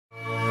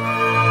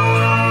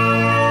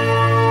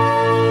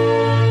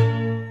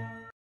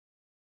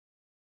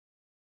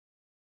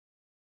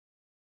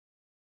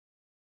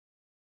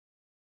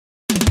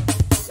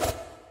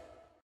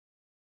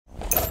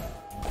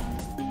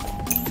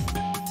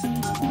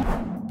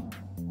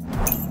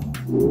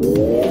Spider-Gran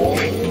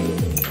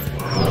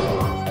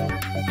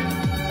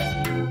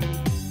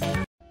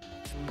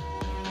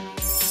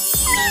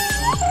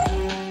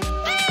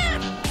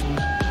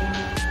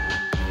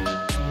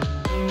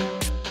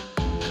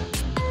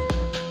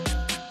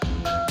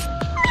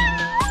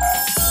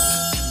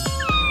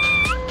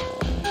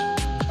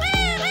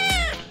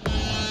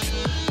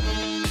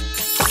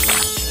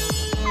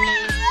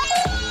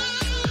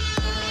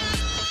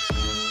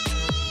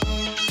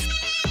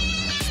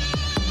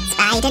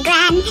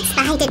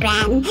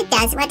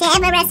does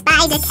whatever a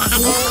spider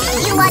can.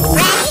 You want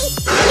Granny?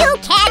 You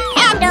can't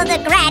handle the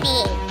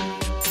Granny!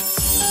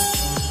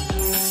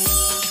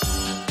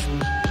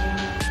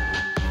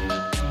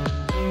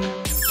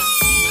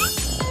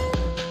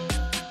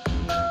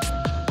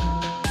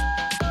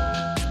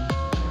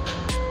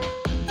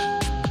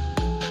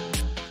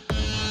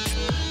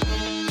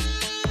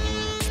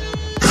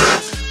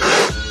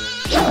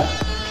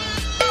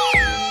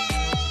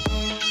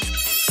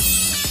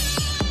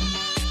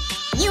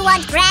 You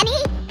want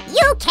Granny?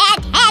 You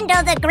can't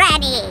handle the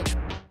Granny!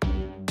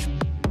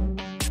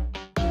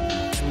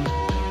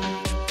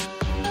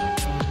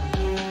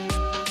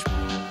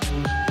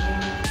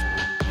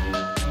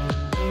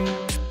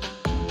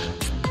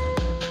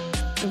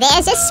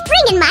 There's a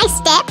spring in my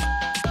step!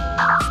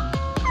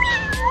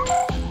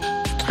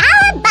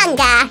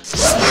 Cowabunga!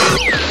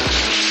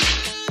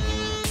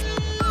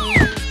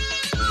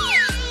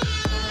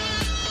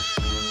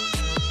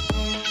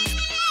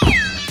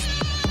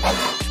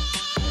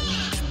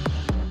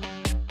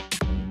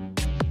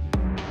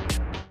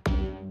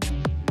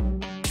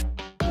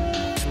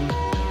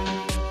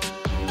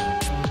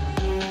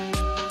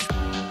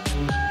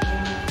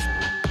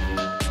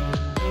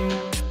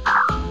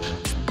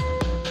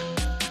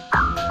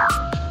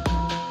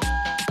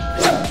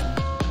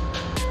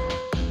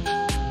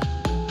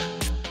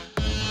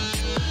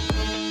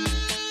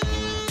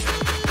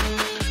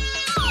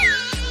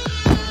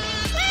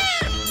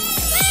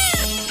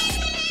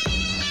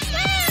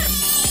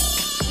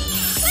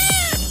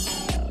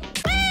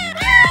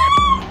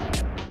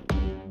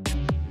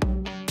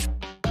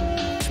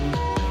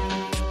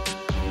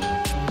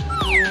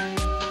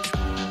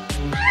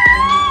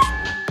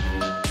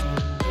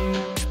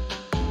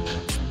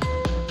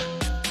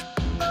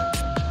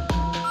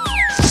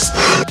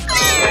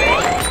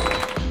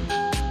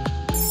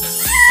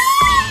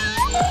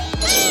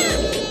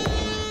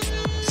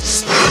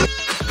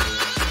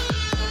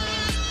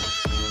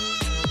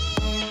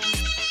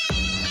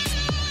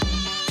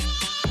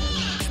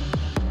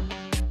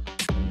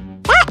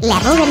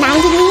 Level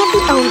reminded me of the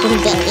olden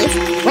days,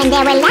 when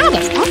there were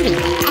ladders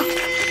everywhere.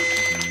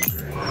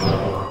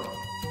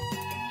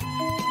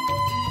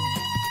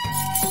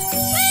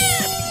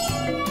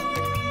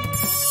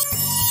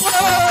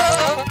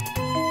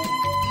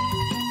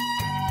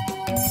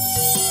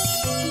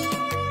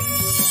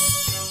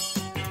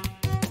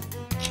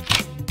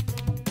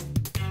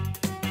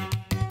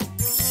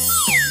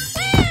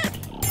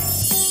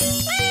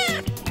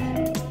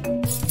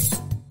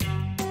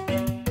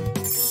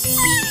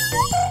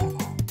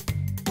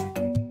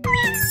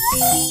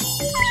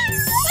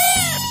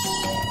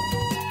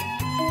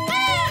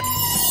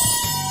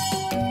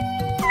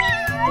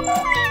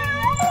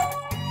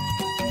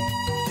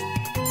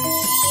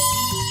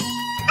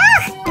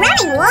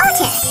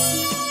 Water!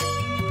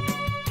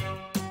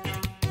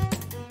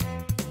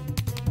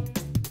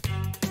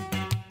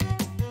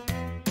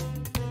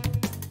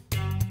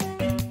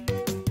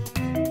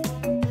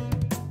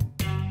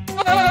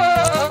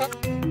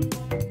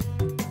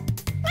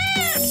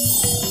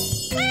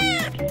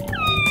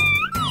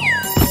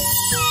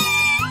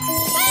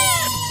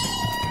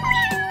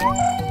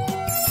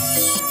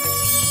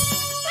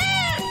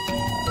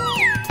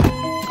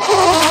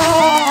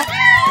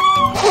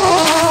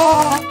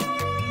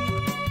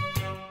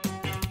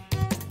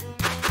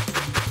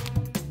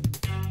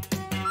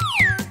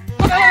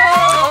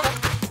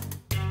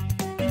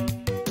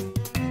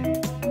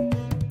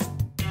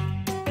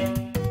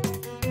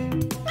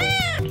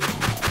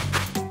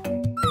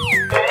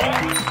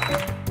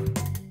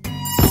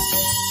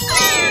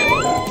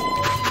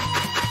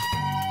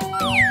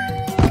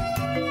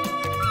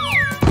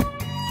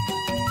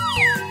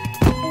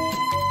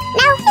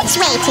 Which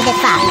way to the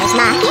farmer's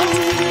market?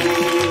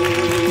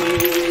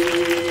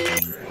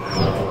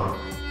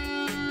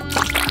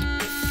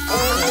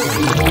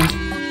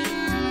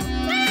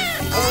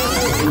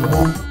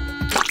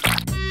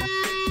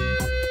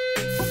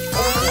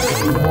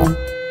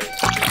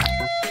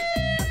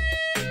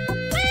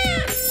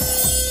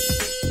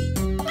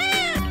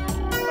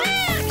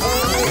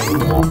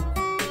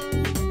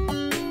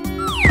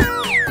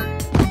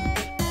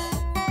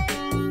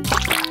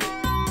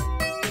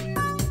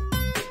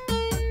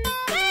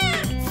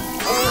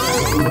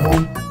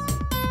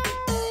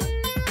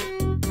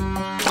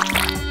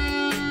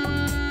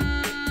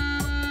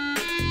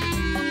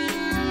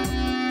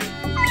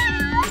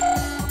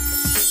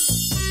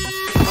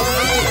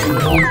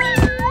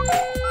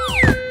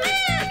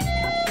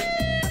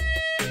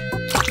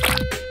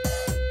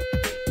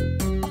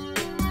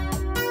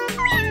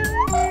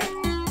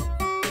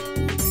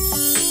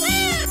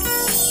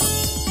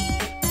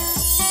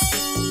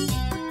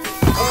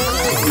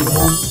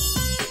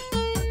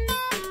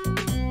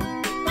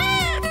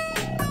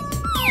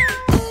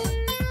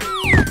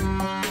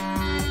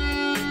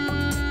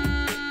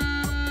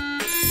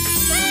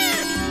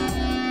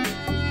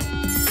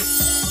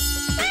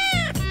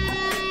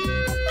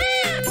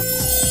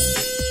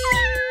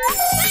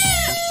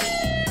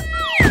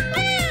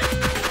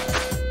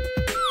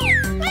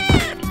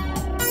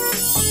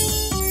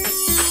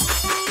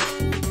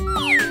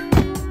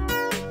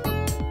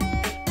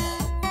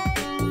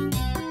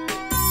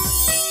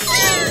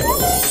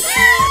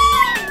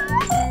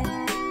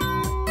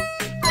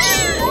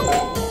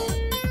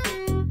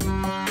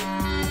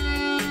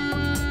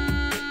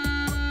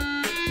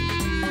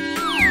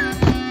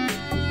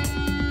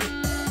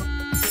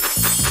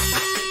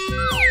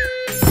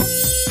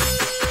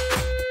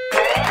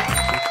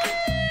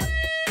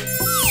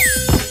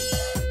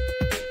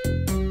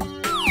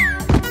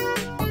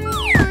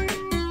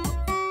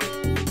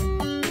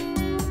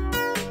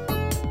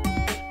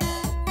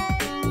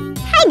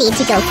 need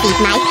to go feed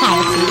my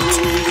parakeet.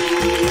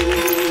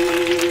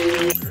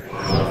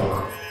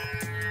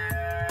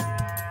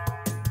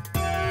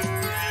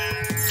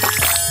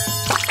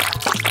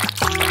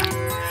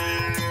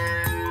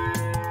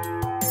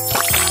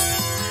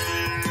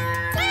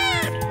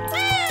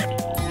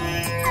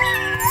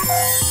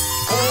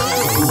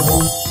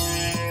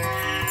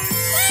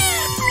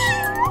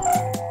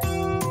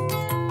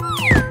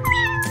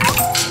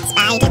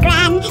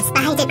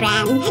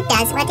 Spider-Gran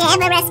does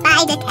whatever a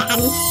spider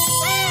can.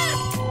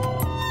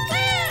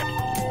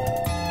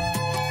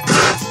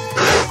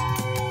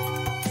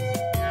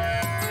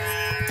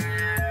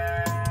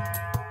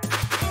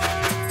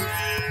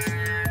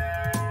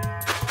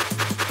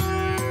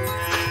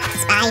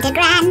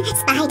 Spider-Gran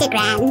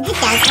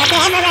does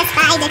whatever a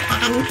spider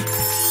can.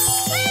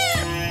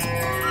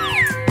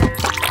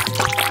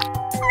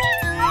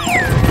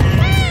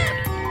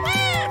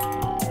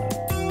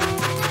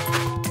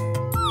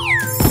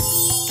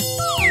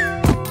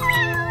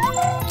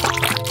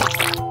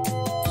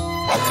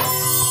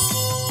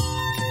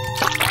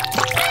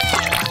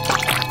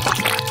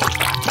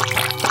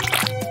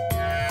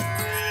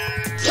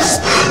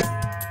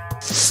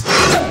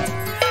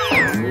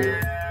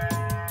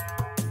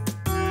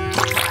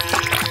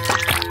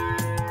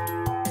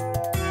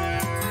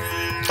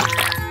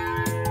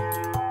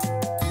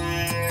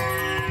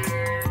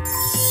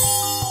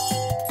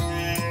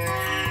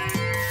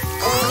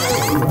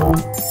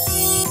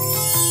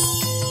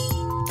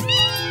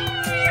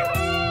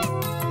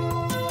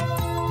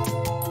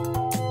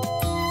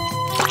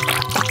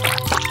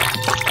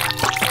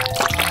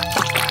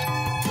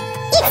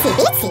 Itsy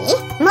bitsy,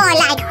 more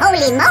like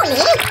holy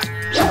moly.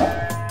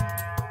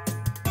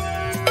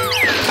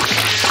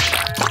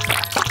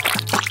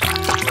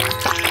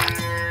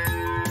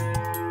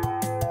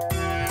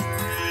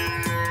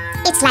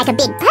 It's like a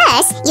big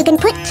purse you can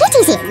put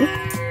kitties in.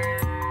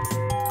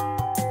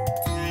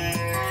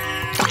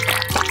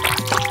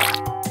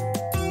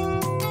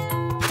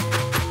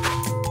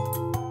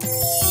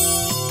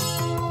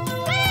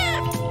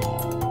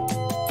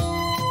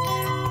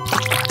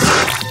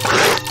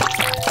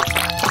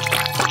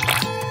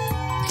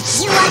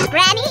 You want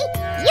Granny?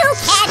 You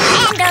can't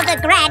handle the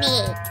Granny!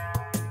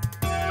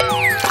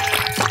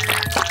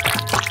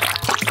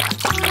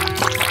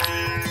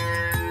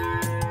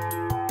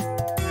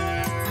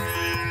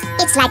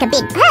 It's like a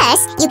big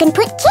purse you can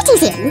put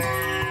kitties in.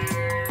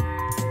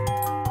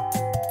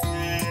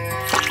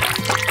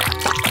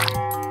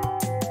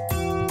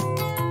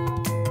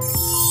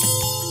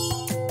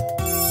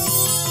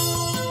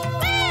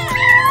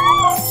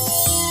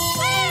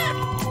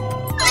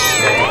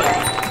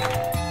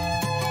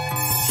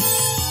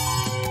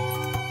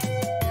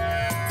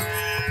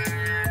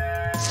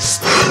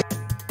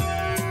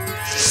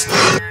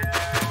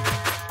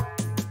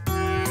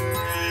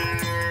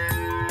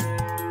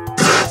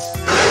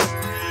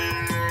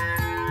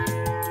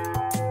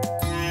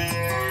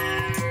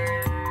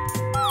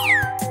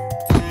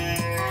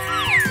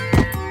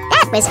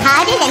 That was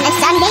harder than the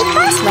Sunday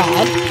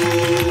crossword.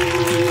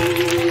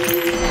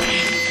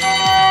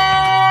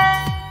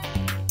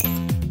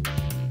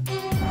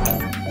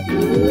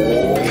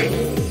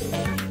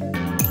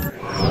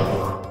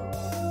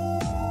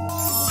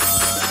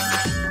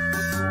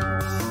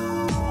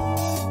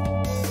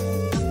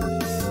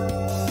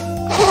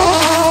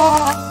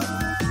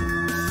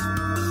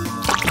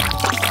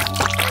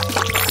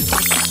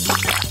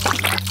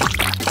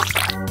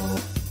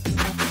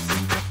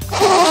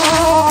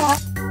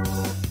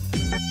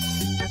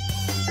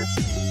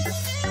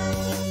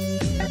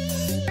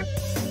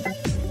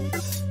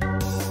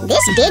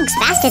 This digs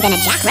faster than a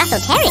Jack Russell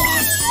Terrier.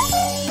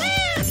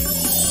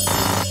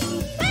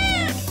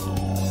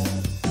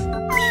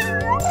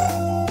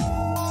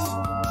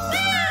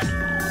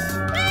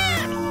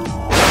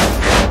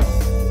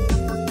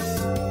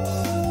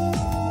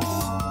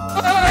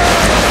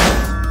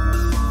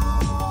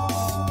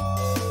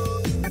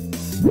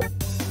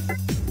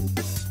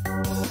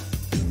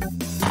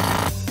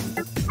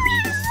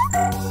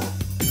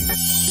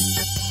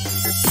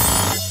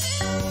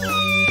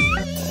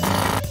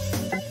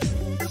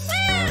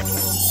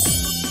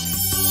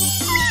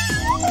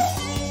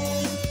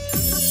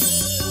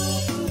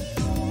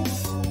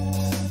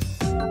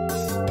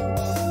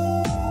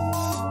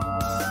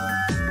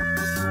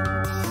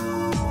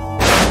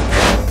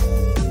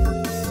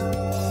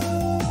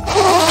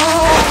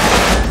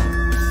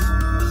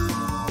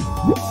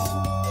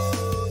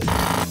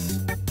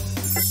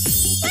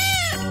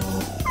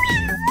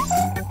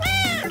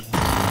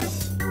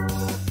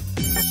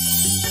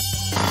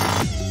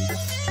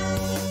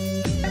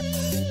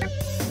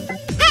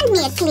 Hand me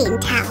a clean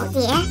towel,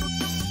 dear.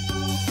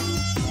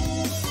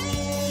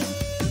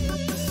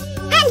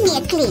 Hand me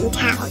a clean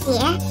towel,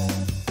 dear.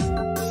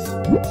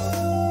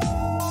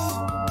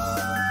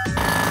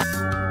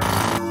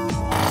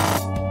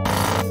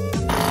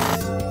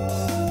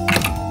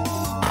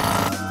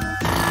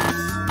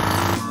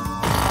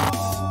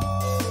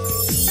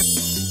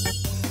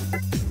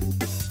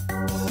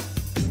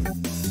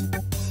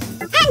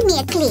 Hand me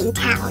a clean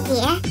towel,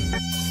 dear.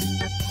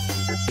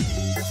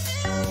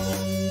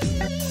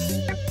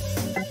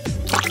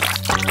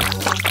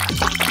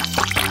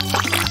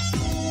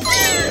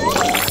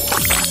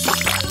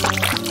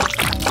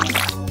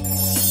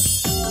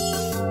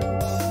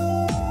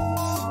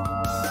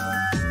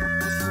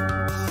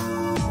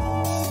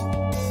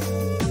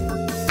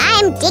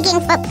 I'm digging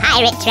for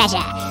pirate treasure.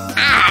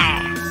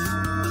 Arr!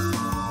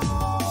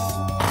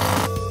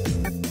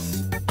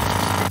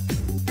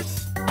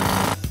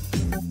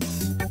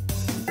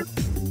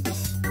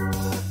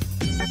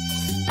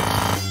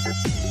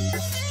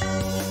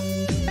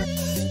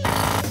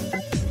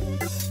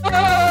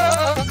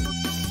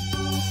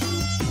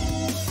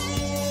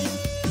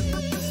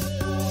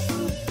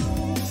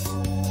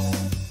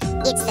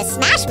 It's the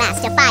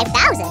Smashmaster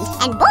 5000,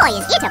 and boy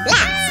is it a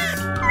blast!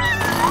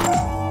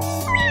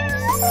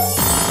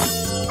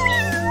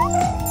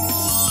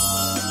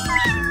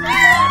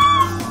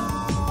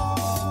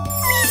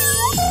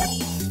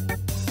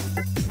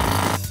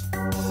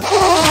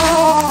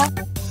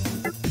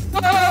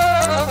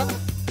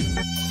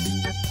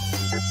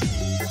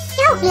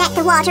 Don't let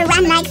the water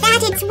run like that,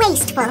 it's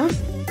wasteful.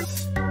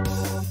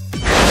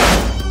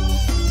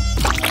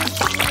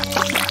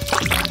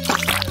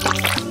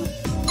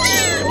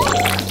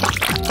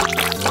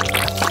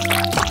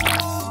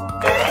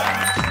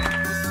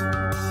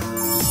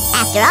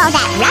 After all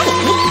that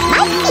running,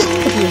 my feet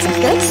could use a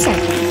good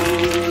soak.